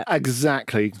start. Yeah.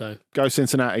 Exactly. So go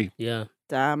Cincinnati. Yeah.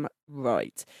 Damn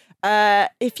right.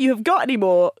 If you have got any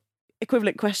more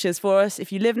equivalent questions for us,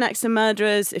 if you live next to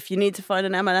murderers, if you need to find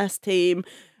an MLS team,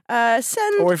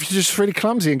 send... Or if you're just really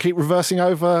clumsy and keep reversing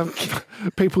over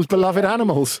people's beloved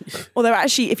animals. Although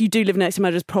actually, if you do live next to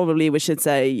murderers, probably we should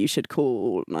say you should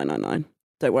call 999.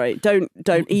 Don't worry. Don't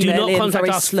email in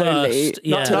very slowly.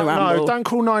 Yeah. No, don't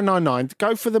call 999.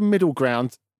 Go for the middle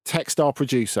ground. Text our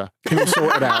producer. He'll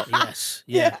sort it out. Yes.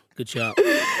 Yeah. Good shout.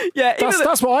 Yeah.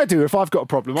 That's what I do if I've got a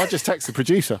problem. I just text the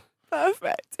producer.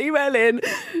 Perfect. Email in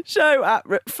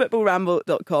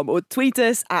show@footballramble.com or tweet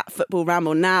us at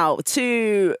footballramble now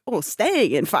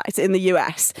staying, in fact, in the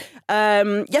US.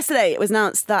 Yesterday, it was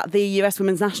announced that the US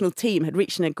women's national team had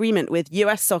reached an agreement with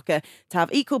US Soccer to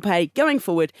have equal pay going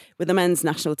forward with the men's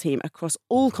national team across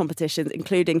all competitions,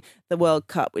 including the World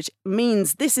Cup, which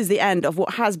means this is the end of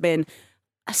what has been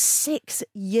a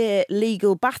 6-year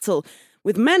legal battle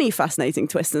with many fascinating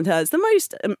twists and turns. The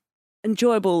most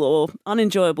enjoyable or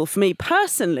unenjoyable for me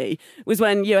personally was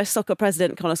when US Soccer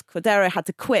President Carlos Cordeiro had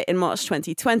to quit in March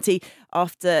 2020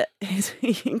 after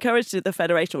he encouraged the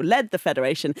federation, or led the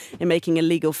federation, in making a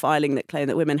legal filing that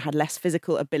claimed that women had less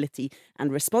physical ability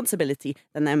and responsibility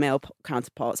than their male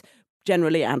counterparts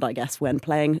generally, and I guess when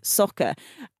playing soccer.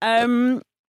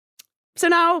 So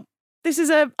now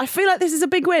I feel like this is a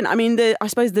big win. I mean, I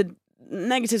suppose the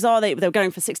negatives are they were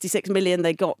going for 66 million,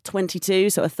 they got 22,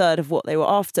 so a third of what they were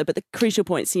after. But the crucial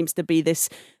point seems to be this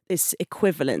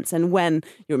equivalence. And when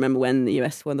you remember when the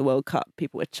US won the World Cup,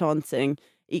 people were chanting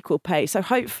equal pay. So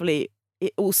hopefully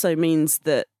it also means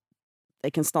that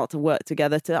they can start to work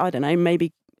together to, I don't know,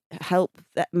 maybe help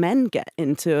that men get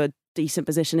into a decent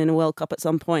position in a World Cup at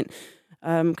some point,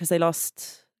 because they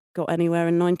last got anywhere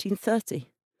in 1930.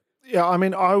 Yeah, I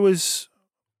mean, I was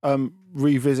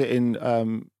revisiting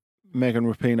Megan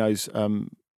Rapinoe's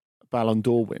Ballon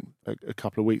d'Or win a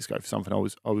couple of weeks ago for something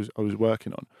I was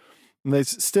working on, and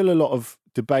there's still a lot of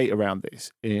debate around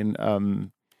this in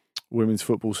women's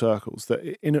football circles. That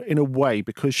in a way,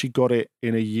 because she got it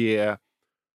in a year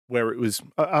where it was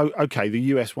okay, the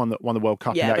US won the World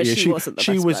Cup in that but year. She wasn't the best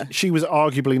player. She was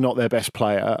arguably not their best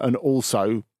player, and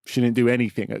also she didn't do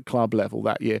anything at club level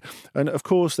that year. And of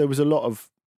course, there was a lot of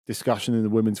discussion in the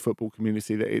women's football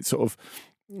community that it sort of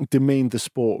demeaned the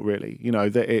sport, really,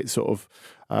 that it sort of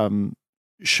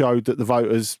showed that the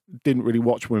voters didn't really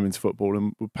watch women's football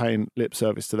and were paying lip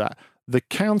service to that. The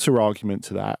counter argument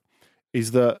to that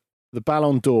is that the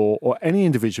Ballon d'Or, or any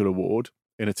individual award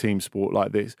in a team sport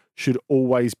like this, should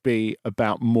always be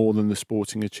about more than the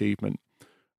sporting achievement.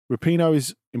 Rapinoe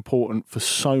is important for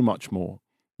so much more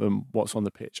than what's on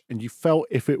the pitch, and you felt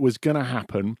if it was going to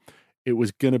happen, it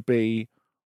was going to be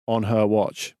on her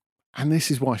watch. And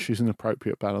this is why she's an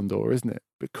appropriate Ballon d'Or, isn't it?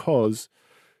 Because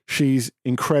she's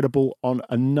incredible on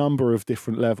a number of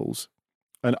different levels.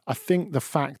 And I think the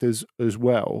fact is as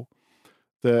well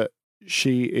that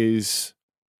she is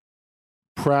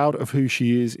proud of who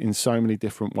she is in so many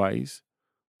different ways,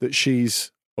 that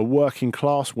she's a working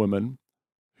class woman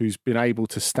who's been able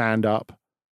to stand up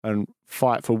and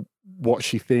fight for what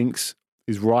she thinks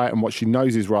is right and what she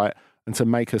knows is right, and to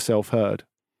make herself heard.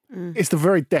 It's the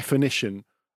very definition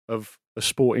of a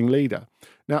sporting leader.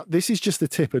 Now, this is just the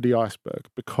tip of the iceberg,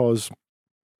 because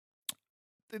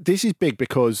this is big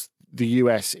because the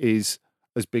US is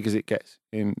as big as it gets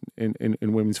in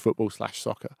women's football /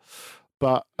 soccer.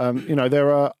 But,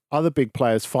 there are other big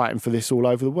players fighting for this all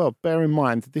over the world. Bear in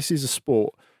mind, this is a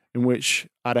sport in which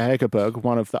Ada Hegerberg,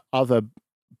 one of the other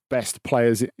best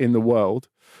players in the world,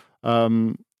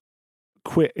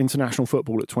 quit international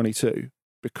football at 22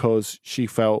 because she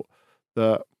felt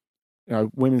that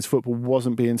women's football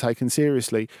wasn't being taken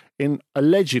seriously in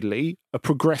allegedly a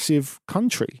progressive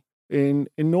country in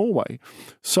Norway.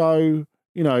 So,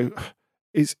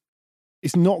 it's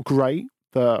not great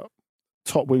that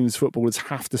top women's footballers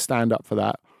have to stand up for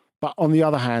that. But on the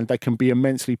other hand, they can be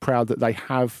immensely proud that they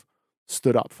have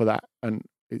stood up for that. And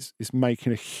it's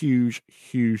making a huge,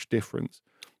 huge difference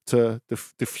to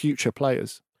the future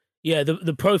players. Yeah,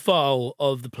 the profile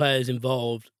of the players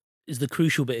involved is the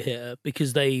crucial bit here,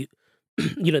 because they,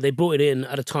 they brought it in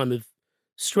at a time of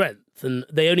strength, and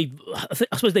they only,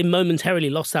 I suppose they momentarily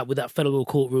lost that with that federal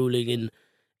court ruling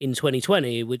in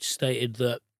 2020, which stated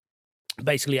that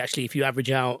basically, actually, if you average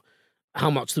out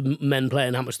how much the men play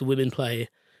and how much the women play,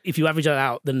 if you average that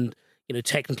out, then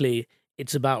technically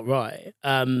it's about right.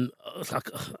 I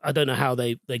don't know how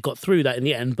they got through that in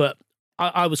the end, but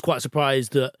I was quite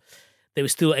surprised that they were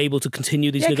still able to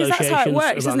continue these negotiations. Because that's how it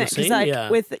works, isn't it?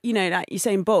 Because with, like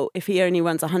Usain Bolt, if he only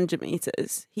runs 100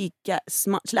 metres, he gets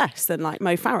much less than like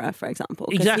Mo Farah, for example.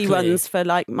 Because he runs for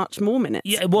like much more minutes.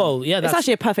 Yeah, well, yeah. It's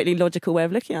actually a perfectly logical way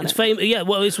of looking at it.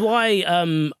 It's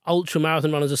why ultra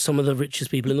marathon runners are some of the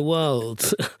richest people in the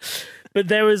world. But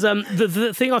there was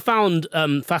the thing I found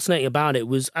fascinating about it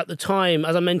was, at the time,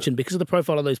 as I mentioned, because of the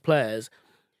profile of those players,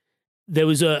 there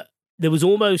was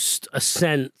almost a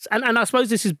sense, and I suppose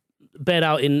this is bared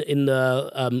out in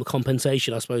the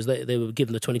compensation. I suppose they were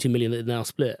given the 22 million that they now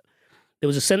split. There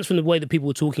was a sense from the way that people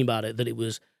were talking about it that it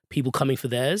was people coming for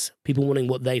theirs, people wanting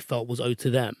what they felt was owed to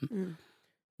them. Mm.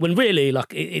 When really,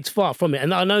 it's far from it.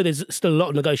 And I know there's still a lot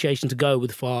of negotiation to go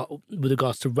with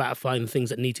regards to ratifying the things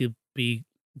that need to be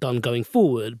done going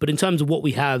forward. But in terms of what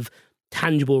we have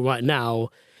tangible right now,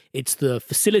 it's the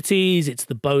facilities, it's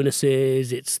the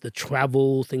bonuses, it's the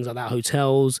travel, things like that,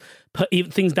 hotels,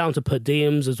 even things down to per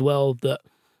diems as well. That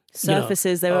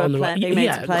surfaces they were made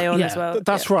to play on as well.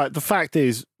 That's right. The fact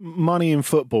is, money in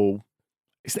football,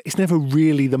 it's never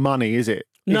really the money, is it?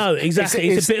 No, exactly.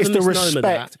 It's a bit of a misnomer,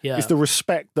 that. Yeah. It's the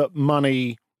respect that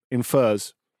money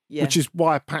infers. Yeah. Which is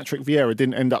why Patrick Vieira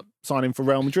didn't end up signing for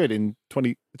Real Madrid in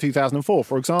 2004,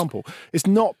 for example. It's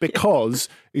not because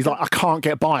he's like, I can't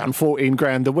get by on 14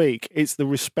 grand a week. It's the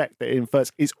respect that it infers.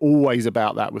 It's always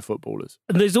about that with footballers.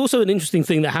 And there's also an interesting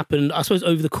thing that happened, I suppose,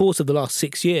 over the course of the last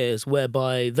 6 years,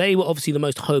 whereby they were obviously the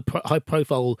most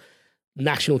high-profile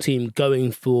national team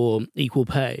going for equal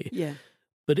pay. Yeah.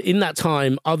 But in that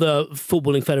time, other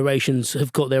footballing federations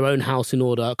have got their own house in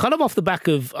order, kind of off the back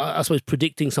of, I suppose,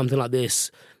 predicting something like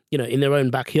this, in their own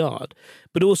backyard.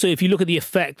 But also, if you look at the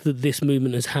effect that this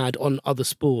movement has had on other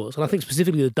sports, and I think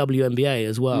specifically the WNBA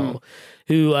as well,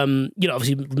 who,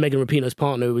 obviously Megan Rapinoe's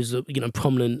partner was a,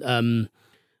 prominent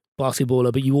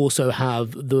basketballer, but you also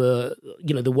have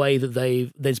the way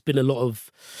that there's been a lot of,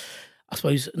 I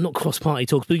suppose, not cross-party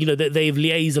talks, but, they've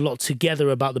liaised a lot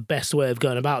together about the best way of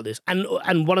going about this. And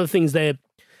one of the things they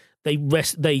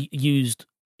used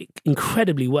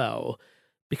incredibly well,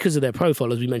 because of their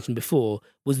profile, as we mentioned before,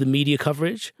 was the media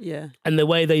coverage. Yeah. And the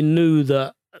way they knew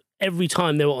that every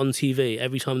time they were on TV,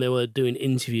 every time they were doing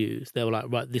interviews, they were like,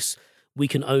 right, we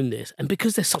can own this. And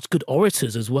because they're such good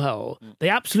orators as well, they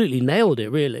absolutely nailed it,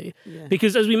 really. Yeah.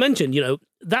 Because as we mentioned,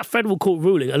 that federal court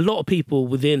ruling, a lot of people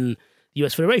within the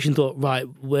US Federation thought, right,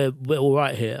 we're all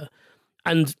right here.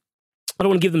 And I don't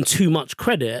want to give them too much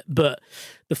credit, but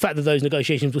the fact that those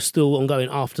negotiations were still ongoing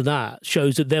after that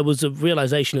shows that there was a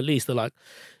realization, at least, that like,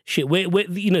 shit, we're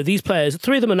these players,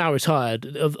 3 of them are now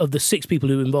retired, of the 6 people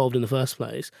who were involved in the first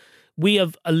place. We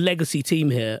have a legacy team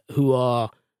here who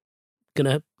are going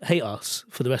to hate us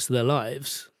for the rest of their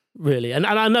lives, really. And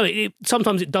I know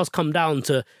sometimes it does come down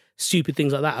to stupid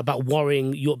things like that, about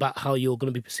worrying about how you're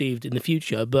going to be perceived in the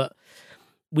future, but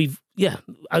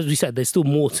as we said, there's still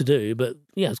more to do, but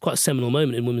it's quite a seminal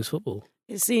moment in women's football.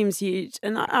 It seems huge,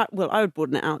 and I would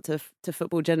broaden it out to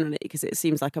football generally, because it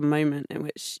seems like a moment in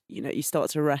which you start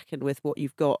to reckon with what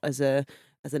you've got as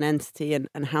an entity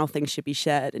and how things should be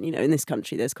shared. And in this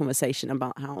country, there's conversation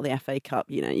about how the FA Cup,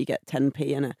 you get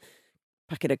 10p and a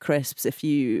packet of crisps if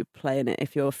you play in it,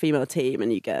 if you're a female team,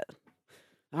 and you get,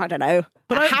 I don't know,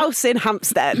 a house in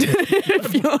Hampstead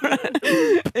if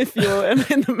you're in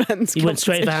the men's. You went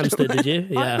straight for Hampstead, did you?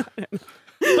 Yeah.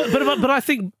 But I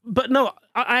think,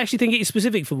 I actually think it's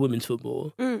specific for women's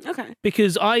football. Okay.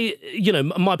 Because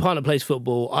my partner plays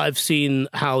football. I've seen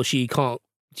how she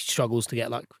struggles to get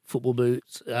like football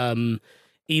boots.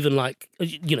 Even like,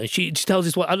 she tells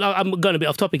us I'm going a bit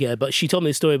off topic here, but she told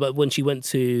me a story about when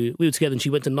we were together and she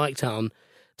went to Niketown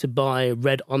to buy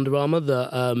red Under Armour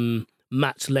that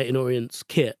match Leyton Orient's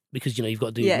kit because you've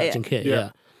got to do matching kit.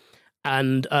 Yeah.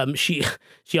 And she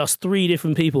asked 3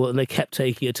 different people, and they kept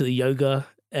taking her to the yoga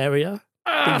area.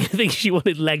 I think she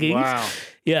wanted leggings. Wow.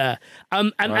 Yeah.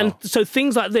 And so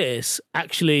things like this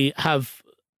actually have,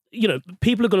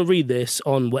 people are going to read this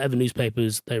on whatever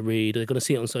newspapers they read. They're going to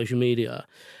see it on social media.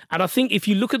 And I think if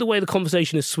you look at the way the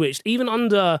conversation is switched, even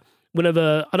under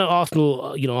whenever, I know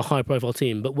Arsenal, a high profile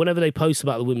team, but whenever they post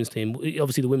about the women's team,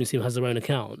 obviously the women's team has their own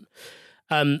account.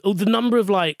 The number of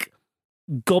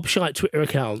gobshite Twitter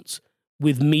accounts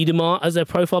with Miedemar as their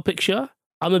profile picture,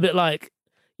 I'm a bit like,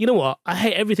 you know what? I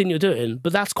hate everything you're doing,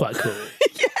 but that's quite cool.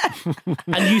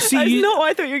 And you see, that's not what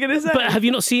I thought you were going to say. But have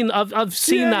you not seen? I've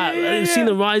seen that. I've seen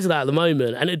the rise of that at the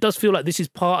moment, and it does feel like this is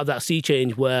part of that sea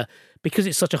change where, because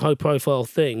it's such a high-profile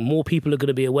thing, more people are going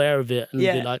to be aware of it and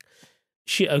be like,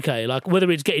 "Shit, okay." Like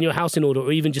whether it's getting your house in order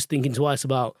or even just thinking twice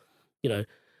about,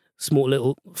 small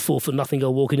little 4-foot-nothing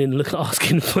girl walking in and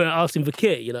asking for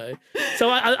kit. So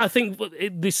I think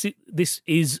this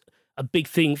is a big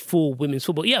thing for women's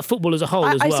football. Yeah, football as a whole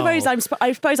as well.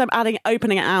 I suppose I'm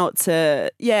opening it out to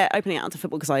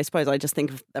football, because I suppose I just think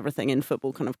of everything in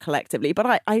football kind of collectively.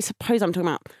 But I suppose I'm talking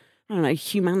about, I don't know,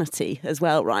 humanity as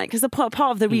well, right? Because the part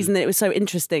of the reason that it was so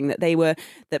interesting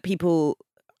that people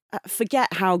forget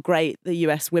how great the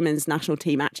US women's national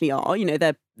team actually are.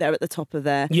 They're at the top of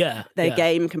their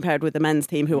game compared with the men's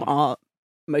team, who are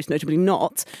most notably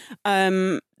not.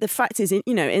 The fact is,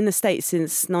 in the States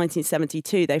since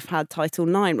 1972, they've had Title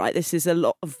IX, right? This is a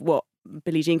lot of what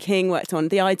Billie Jean King worked on.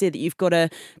 The idea that you've got to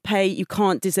pay, you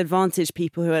can't disadvantage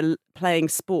people who are playing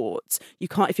sports. You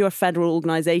can't, if you're a federal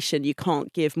organisation, you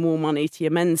can't give more money to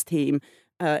your men's team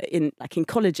in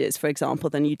colleges, for example,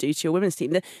 than you do to your women's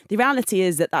team. The reality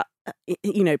is that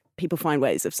people find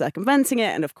ways of circumventing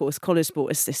it, and of course, college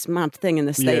sport is this mad thing in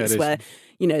the States where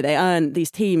these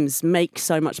teams make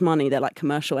so much money. They're like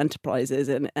commercial enterprises,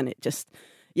 and it just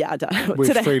I don't know.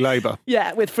 With free labour.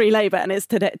 Yeah, with free labour, and it's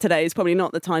today is probably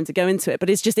not the time to go into it.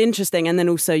 But it's just interesting, and then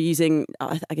also using,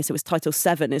 I guess it was Title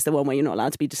VII is the one where you're not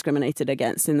allowed to be discriminated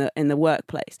against in the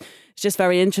workplace. It's just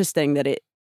very interesting that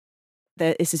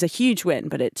this is a huge win,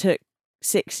 but it took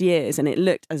 6 years, and it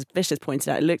looked, as Vicious pointed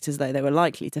out, it looked as though they were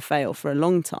likely to fail for a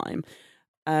long time.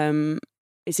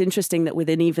 It's interesting that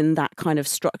within even that kind of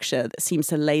structure that seems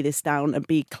to lay this down and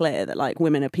be clear that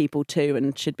women are people too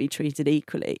and should be treated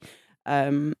equally.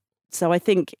 So I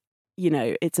think,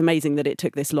 it's amazing that it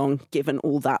took this long, given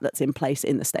all that's in place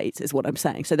in the States, is what I'm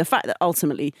saying. So the fact that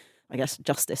ultimately, I guess,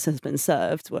 justice has been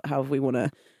served, however we want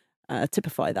to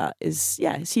typify that, is,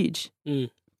 it's huge.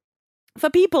 For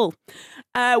people.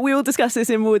 We will discuss this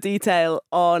in more detail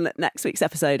on next week's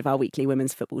episode of our weekly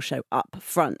women's football show, Up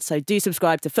Front. So do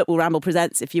subscribe to Football Ramble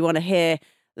Presents if you want to hear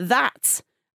that.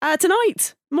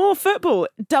 Tonight, more football,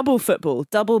 double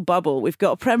bubble. We've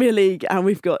got Premier League and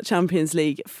we've got Champions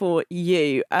League for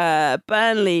you.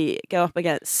 Burnley go up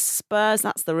against Spurs.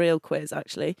 That's the real quiz,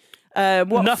 actually.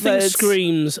 Nothing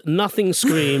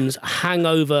screams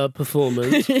hangover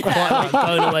performance. Quite like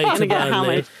going away to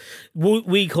Burnley.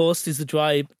 Weghorst is the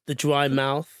dry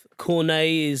mouth. Cornet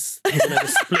is a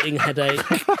splitting headache.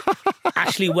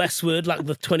 Ashley Westwood, like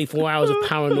the 24 hours of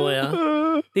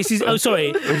paranoia. This is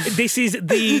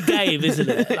the game, isn't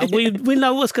it? We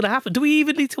know what's going to happen. Do we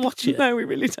even need to watch it? No, we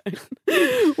really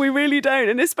don't. We really don't.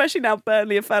 And especially now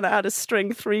Burnley have found out how to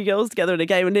string 3 goals together in a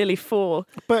game, and nearly 4.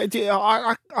 But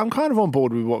I'm kind of on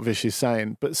board with what Vish is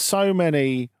saying, but so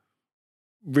many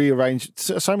Burnley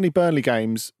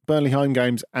home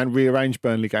games and rearranged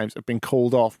Burnley games have been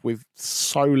called off with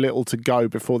so little to go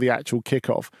before the actual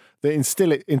kickoff that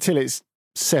until it's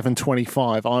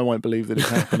 7:25, I won't believe that it's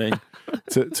happening.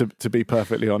 to be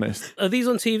perfectly honest, are these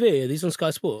on TV? Are these on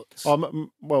Sky Sports?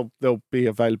 Well, they'll be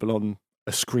available on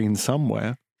a screen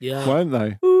somewhere. Yeah, won't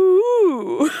they?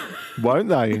 Ooh, won't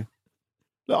they?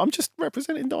 Look, I'm just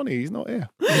representing Donny. He's not here.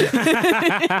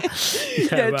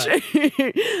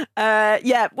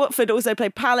 True. Watford also play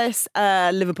Palace.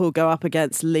 Liverpool go up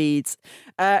against Leeds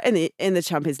in the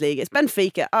Champions League. It's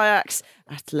Benfica, Ajax,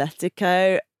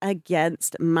 Atletico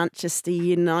against Manchester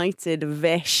United.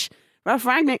 Vish. Ralph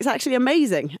Rangnick's actually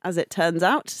amazing, as it turns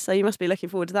out. So you must be looking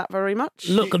forward to that very much.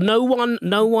 Look, no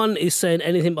one is saying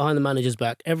anything behind the manager's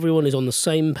back. Everyone is on the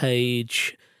same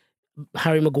page.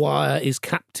 Harry Maguire is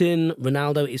captain.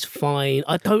 Ronaldo is fine.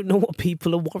 I don't know what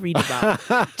people are worried about.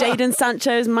 Jadon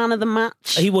Sancho is man of the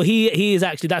match. He is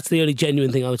actually, that's the only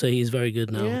genuine thing I would say. He is very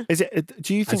good now. Yeah. Is it?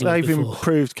 Do you think they've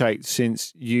improved, Kate,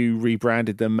 since you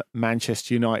rebranded them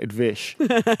Manchester United Vish?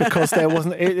 Because there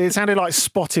wasn't. It sounded like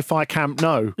Spotify Camp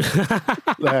No.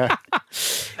 There.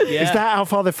 Yeah. Is that how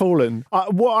far they've fallen?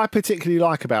 What I particularly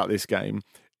like about this game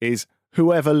is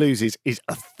whoever loses is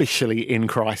officially in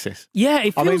crisis. Yeah,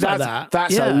 it feels like that.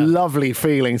 That's a lovely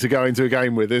feeling to go into a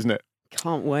game with, isn't it?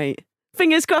 Can't wait.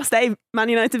 Fingers crossed, eh, Man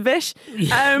United Vish.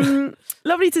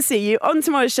 Lovely to see you. On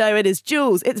tomorrow's show, it is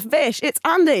Jules, it's Vish, it's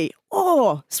Andy.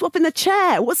 Oh, swapping the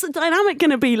chair. What's the dynamic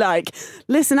going to be like?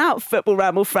 Listen out, Football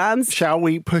Ramble fans. Shall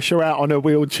we push her out on a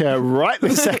wheelchair right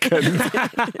this second?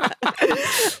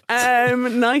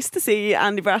 Nice to see you,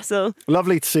 Andy Brassel.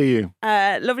 Lovely to see you.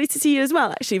 Lovely to see you as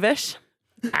well, actually, Vish.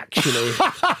 Actually.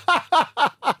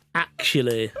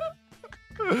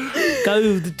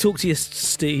 Go talk to your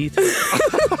steed.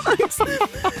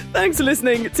 Thanks for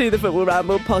listening to the Football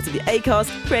Ramble, part of the Acast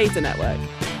Creator Network.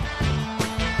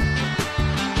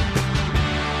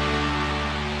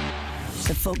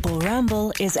 The Football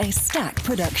Ramble is a Stack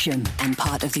production and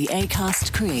part of the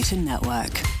Acast Creator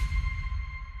Network.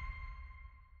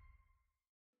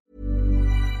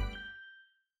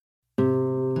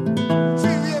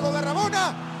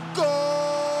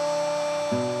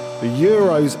 The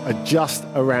Euros are just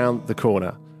around the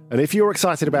corner. And if you're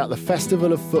excited about the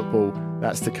festival of football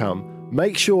that's to come,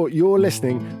 make sure you're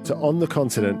listening to On the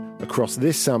Continent across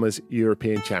this summer's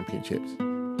European Championships.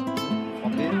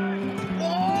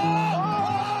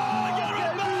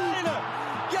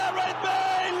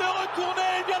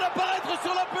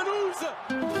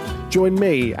 Join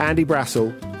me, Andy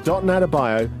Brassel, Dotun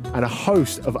Adebayo, and a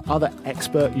host of other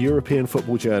expert European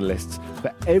football journalists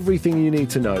for everything you need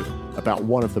to know about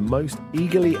one of the most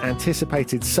eagerly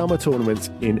anticipated summer tournaments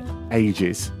in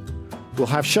ages. We'll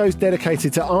have shows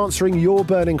dedicated to answering your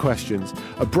burning questions,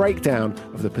 a breakdown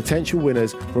of the potential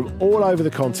winners from all over the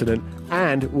continent,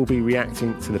 and we'll be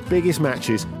reacting to the biggest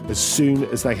matches as soon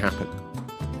as they happen.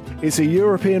 It's a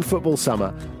European football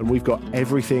summer, and we've got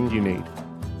everything you need.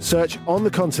 Search On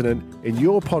the Continent in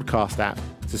your podcast app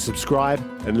to subscribe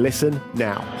and listen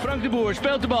now. Frank de Boer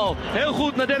speelt de bal. Heel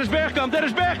goed naar Dennis Bergkamp.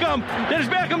 Dennis Bergkamp. Dennis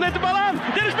Bergkamp neemt de bal aan.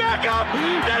 Dennis Bergkamp.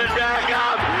 Dennis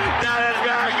Bergkamp. Dennis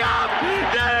Bergkamp.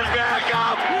 Dennis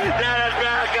Bergkamp. Dennis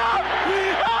Bergkamp.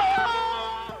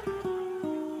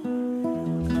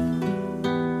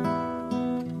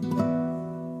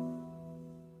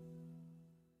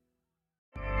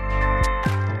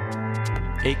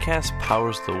 Acast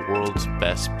powers the world's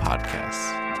best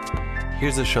podcasts.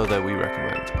 Here's a show that we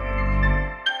recommend.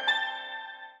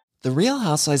 The Real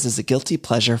Housewives is a guilty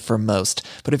pleasure for most,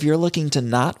 but if you're looking to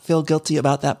not feel guilty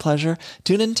about that pleasure,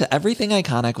 tune in to Everything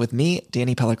Iconic with me,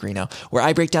 Danny Pellegrino, where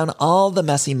I break down all the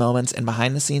messy moments and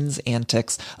behind-the-scenes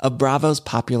antics of Bravo's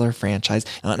popular franchise.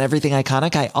 And on Everything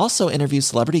Iconic, I also interview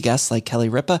celebrity guests like Kelly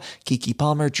Ripa, Keke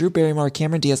Palmer, Drew Barrymore,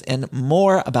 Cameron Diaz, and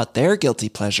more about their guilty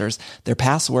pleasures, their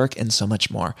past work, and so much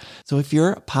more. So if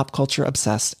you're pop culture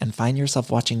obsessed and find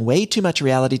yourself watching way too much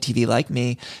reality TV like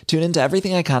me, tune in to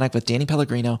Everything Iconic with Danny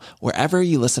Pellegrino, wherever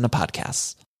you listen to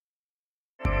podcasts.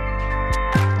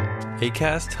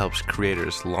 Acast helps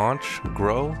creators launch,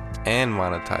 grow, and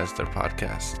monetize their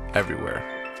podcasts everywhere.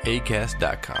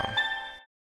 Acast.com.